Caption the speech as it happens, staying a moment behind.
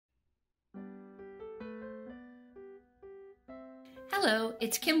Hello,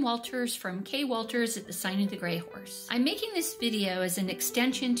 it's Kim Walters from K Walters at the Sign of the Gray Horse. I'm making this video as an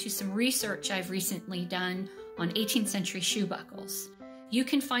extension to some research I've recently done on 18th century shoe buckles. You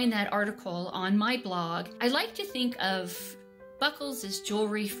can find that article on my blog. I like to think of buckles as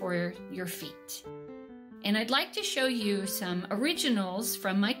jewelry for your feet. And I'd like to show you some originals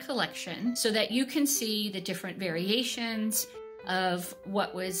from my collection so that you can see the different variations of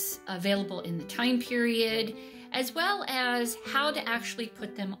what was available in the time period, as well as how to actually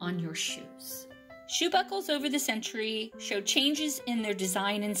put them on your shoes. Shoe buckles over the century showed changes in their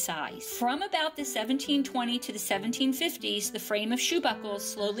design and size. From about the 1720 to the 1750s, the frame of shoe buckles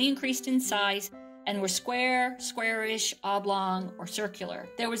slowly increased in size and were square, squarish, oblong, or circular.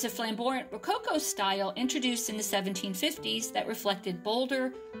 There was a flamboyant Rococo style introduced in the 1750s that reflected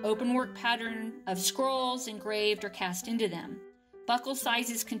bolder, openwork pattern of scrolls engraved or cast into them. Buckle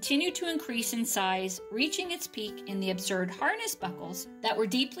sizes continued to increase in size, reaching its peak in the absurd harness buckles that were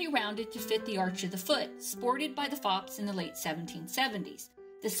deeply rounded to fit the arch of the foot, sported by the fops in the late 1770s.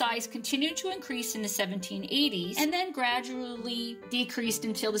 The size continued to increase in the 1780s and then gradually decreased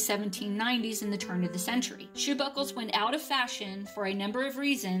until the 1790s and the turn of the century. Shoe buckles went out of fashion for a number of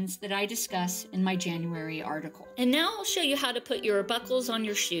reasons that I discuss in my January article. And now I'll show you how to put your buckles on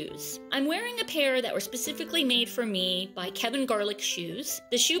your shoes. I'm wearing a pair that were specifically made for me by Kevin Garlick Shoes.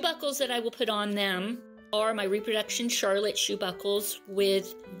 The shoe buckles that I will put on them are my reproduction Charlotte shoe buckles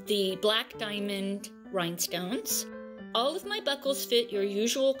with the black diamond rhinestones. All of my buckles fit your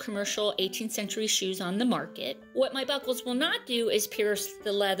usual commercial 18th century shoes on the market. What my buckles will not do is pierce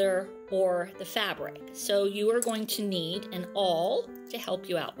the leather or the fabric. So you are going to need an awl to help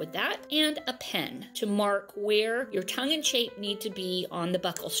you out with that and a pen to mark where your tongue and shape need to be on the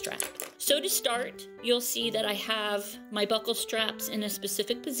buckle strap. So to start, you'll see that I have my buckle straps in a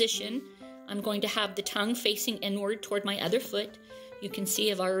specific position. I'm going to have the tongue facing inward toward my other foot. You can see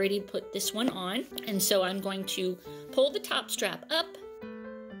I've already put this one on, and so I'm going to pull the top strap up.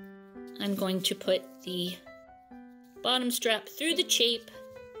 I'm going to put the bottom strap through the chape,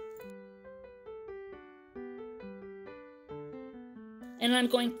 and I'm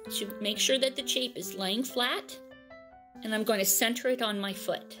going to make sure that the chape is laying flat, and I'm going to center it on my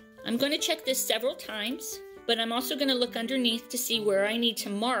foot. I'm going to check this several times, but I'm also going to look underneath to see where I need to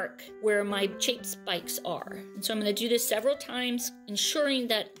mark where my chape spikes are. And so I'm going to do this several times, ensuring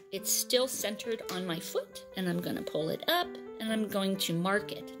that it's still centered on my foot. And I'm going to pull it up and I'm going to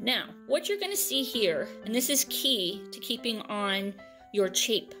mark it. Now, what you're going to see here, and this is key to keeping on your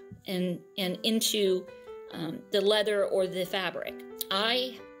chape and into the leather or the fabric.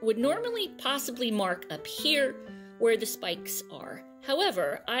 I would normally possibly mark up here where the spikes are.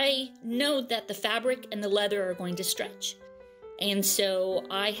 However, I know that the fabric and the leather are going to stretch, and so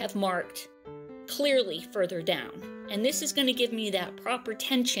I have marked clearly further down. And this is going to give me that proper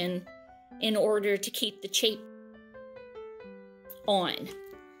tension in order to keep the chape on.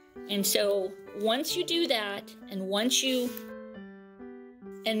 And so once you do that, and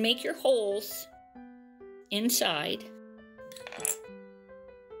make your holes inside,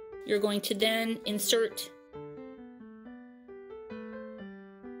 you're going to then insert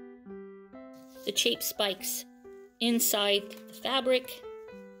the chape spikes inside the fabric.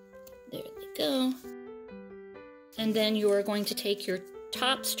 There they go. And then you are going to take your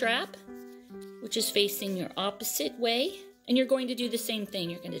top strap, which is facing your opposite way, and you're going to do the same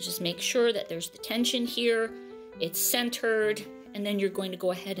thing. You're going to just make sure that there's the tension here, it's centered, and then you're going to go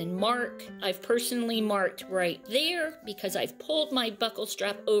ahead and mark. I've personally marked right there because I've pulled my buckle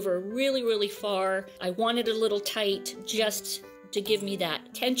strap over really, really far. I want it a little tight just to give me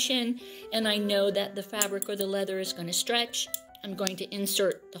that tension, and I know that the fabric or the leather is going to stretch. I'm going to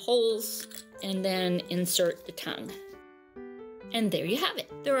insert the holes and then insert the tongue. And there you have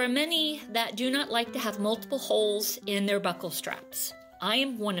it. There are many that do not like to have multiple holes in their buckle straps. I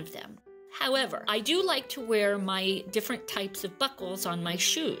am one of them. However, I do like to wear my different types of buckles on my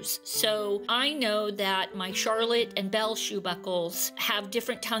shoes. So I know that my Charlotte and Belle shoe buckles have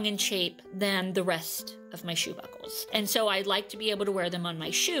different tongue and shape than the rest of my shoe buckles. And so I'd like to be able to wear them on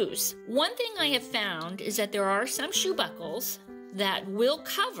my shoes. One thing I have found is that there are some shoe buckles that will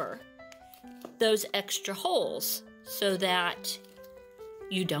cover those extra holes so that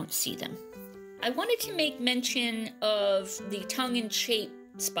you don't see them. I wanted to make mention of the tongue and shape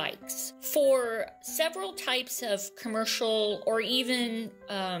spikes. For several types of commercial or even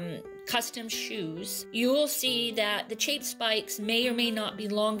custom shoes, you will see that the chape spikes may or may not be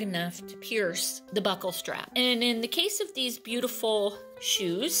long enough to pierce the buckle strap. And in the case of these beautiful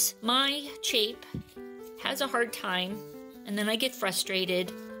shoes, my chape has a hard time, and then I get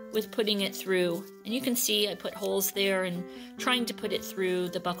frustrated with putting it through. And you can see I put holes there and trying to put it through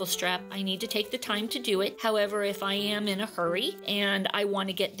the buckle strap. I need to take the time to do it. However, if I am in a hurry and I want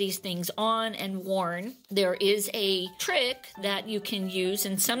to get these things on and worn, there is a trick that you can use,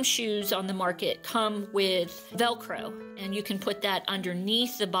 and some shoes on the market come with Velcro, and you can put that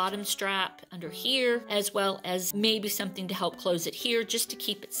underneath the bottom strap under here, as well as maybe something to help close it here just to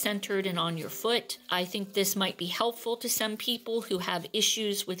keep it centered and on your foot. I think this might be helpful to some people who have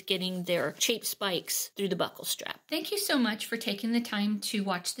issues with getting their chape spikes through the buckle strap. Thank you so much for taking the time to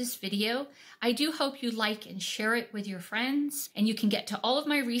watch this video. I do hope you like and share it with your friends, and you can get to all of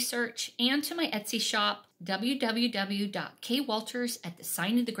my research and to my Etsy shop,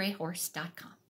 www.kwaltersatthesignofthegrayhorse.com.